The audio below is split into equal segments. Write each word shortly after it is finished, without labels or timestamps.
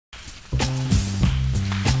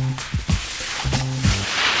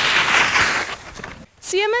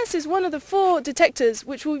CMS is one of the 4 detectors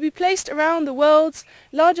which will be placed around the world's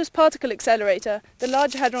largest particle accelerator, the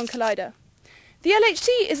Large Hadron Collider. The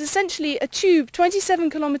LHC is essentially a tube 27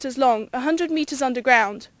 kilometers long, 100 meters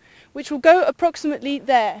underground, which will go approximately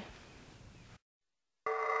there.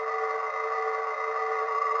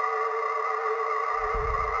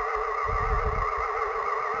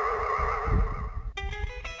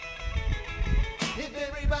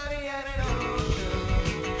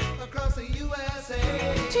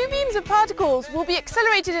 Two beams of particles will be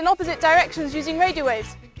accelerated in opposite directions using radio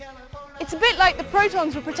waves. It's a bit like the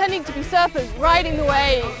protons were pretending to be surfers riding the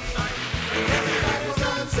wave.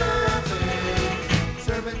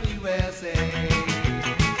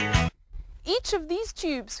 Each of these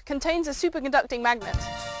tubes contains a superconducting magnet.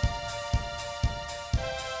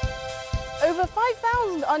 Over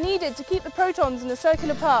 5,000 are needed to keep the protons in a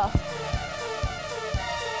circular path.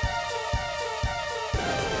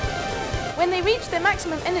 When they reach their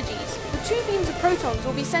maximum energies, the 2 beams of protons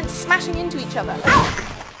will be sent smashing into each other.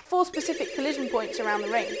 4 specific collision points around the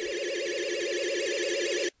ring.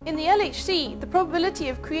 In the LHC, the probability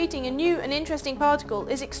of creating a new and interesting particle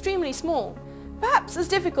is extremely small, perhaps as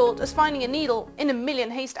difficult as finding a needle in a million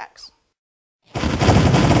haystacks.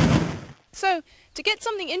 So, to get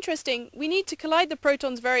something interesting, we need to collide the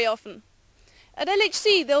protons very often. At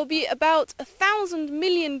LHC, there will be about 1,000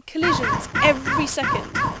 million collisions every second.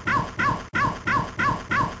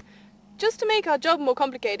 Just to make our job more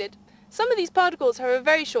complicated, some of these particles have a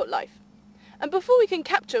very short life, and before we can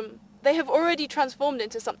capture them, they have already transformed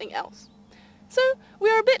into something else. So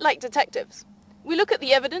we are a bit like detectives. We look at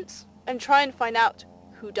the evidence and try and find out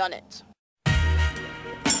who done it.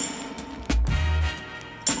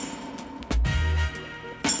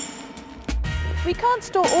 We can't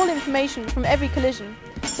store all information from every collision,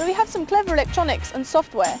 so we have some clever electronics and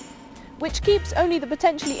software, which keeps only the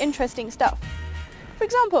potentially interesting stuff. For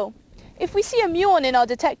example, if we see a muon in our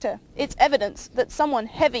detector, it's evidence that someone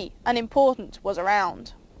heavy and important was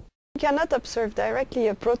around. You cannot observe directly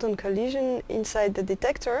a proton collision inside the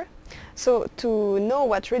detector, so to know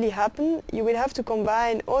what really happened, you will have to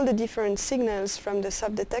combine all the different signals from the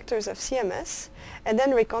subdetectors of CMS and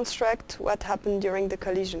then reconstruct what happened during the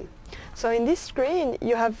collision. So in this screen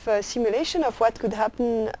you have a simulation of what could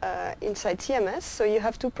happen inside CMS, so you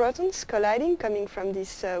have 2 protons colliding coming from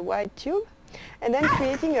this wide tube, and then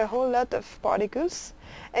creating a whole lot of particles,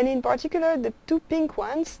 and in particular the 2 pink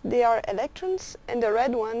ones, they are electrons, and the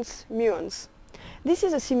red ones muons. This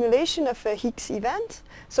is a simulation of a Higgs event,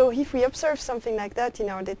 so if we observe something like that in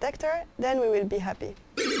our detector, then we will be happy.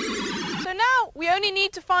 So now we only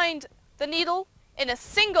need to find the needle in a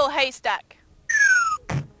single haystack.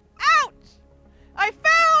 Ouch! I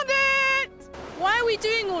found it! Why are we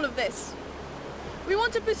doing all of this? We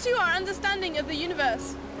want to pursue our understanding of the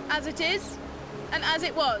universe as it is and as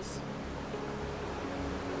it was.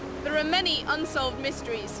 There are many unsolved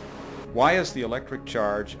mysteries. Why is the electric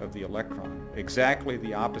charge of the electron exactly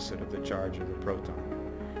the opposite of the charge of the proton?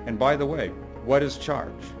 And by the way, what is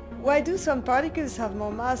charge? Why do some particles have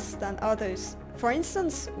more mass than others? For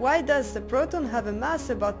instance, why does the proton have a mass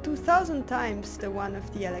about 2,000 times the one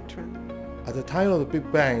of the electron? At the time of the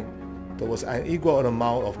Big Bang, there was an equal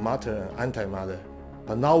amount of matter and antimatter,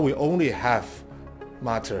 but now we only have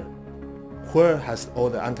matter. Where has all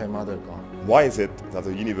the antimatter gone? Why is it that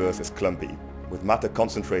the universe is clumpy, with matter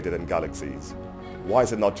concentrated in galaxies? Why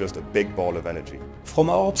is it not just a big ball of energy? From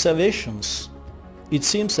our observations, it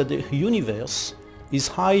seems that the universe is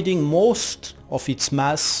hiding most of its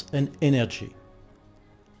mass and energy.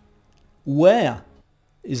 Where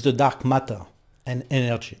is the dark matter and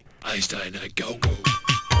energy? Einstein, go, go.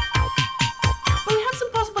 Well, we have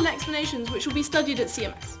some possible explanations which will be studied at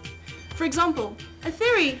CMS. For example, a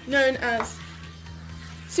theory known as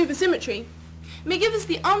supersymmetry may give us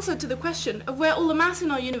the answer to the question of where all the mass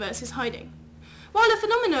in our universe is hiding, while a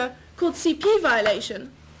phenomena called CP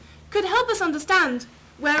violation could help us understand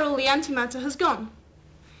where all the antimatter has gone.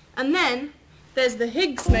 And then there's the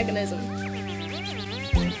Higgs mechanism.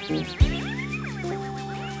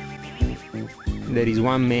 There is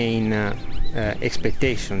one main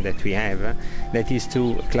expectation that we have, that is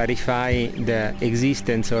to clarify the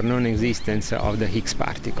existence or non-existence of the Higgs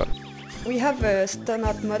particle. We have a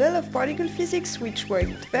standard model of particle physics which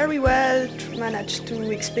worked very well, managed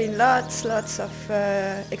to explain lots of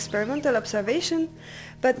experimental observation,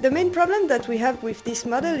 but the main problem that we have with this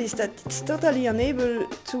model is that it's totally unable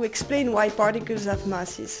to explain why particles have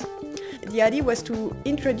masses. The idea was to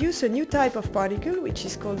introduce a new type of particle, which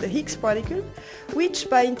is called the Higgs particle, which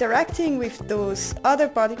by interacting with those other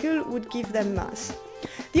particles would give them mass.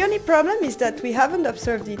 The only problem is that we haven't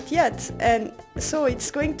observed it yet, and so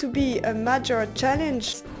it's going to be a major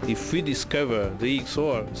challenge. If we discover the Higgs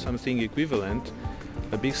or something equivalent,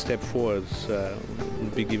 a big step forward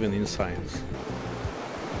will be given in science.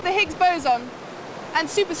 The Higgs boson and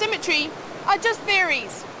supersymmetry are just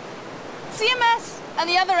theories. CMS and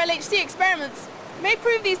the other LHC experiments may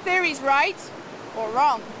prove these theories right or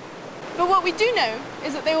wrong. But what we do know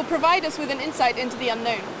is that they will provide us with an insight into the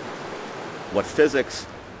unknown. What physics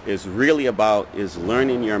is really about is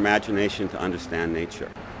learning your imagination to understand nature.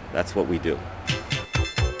 That's what we do.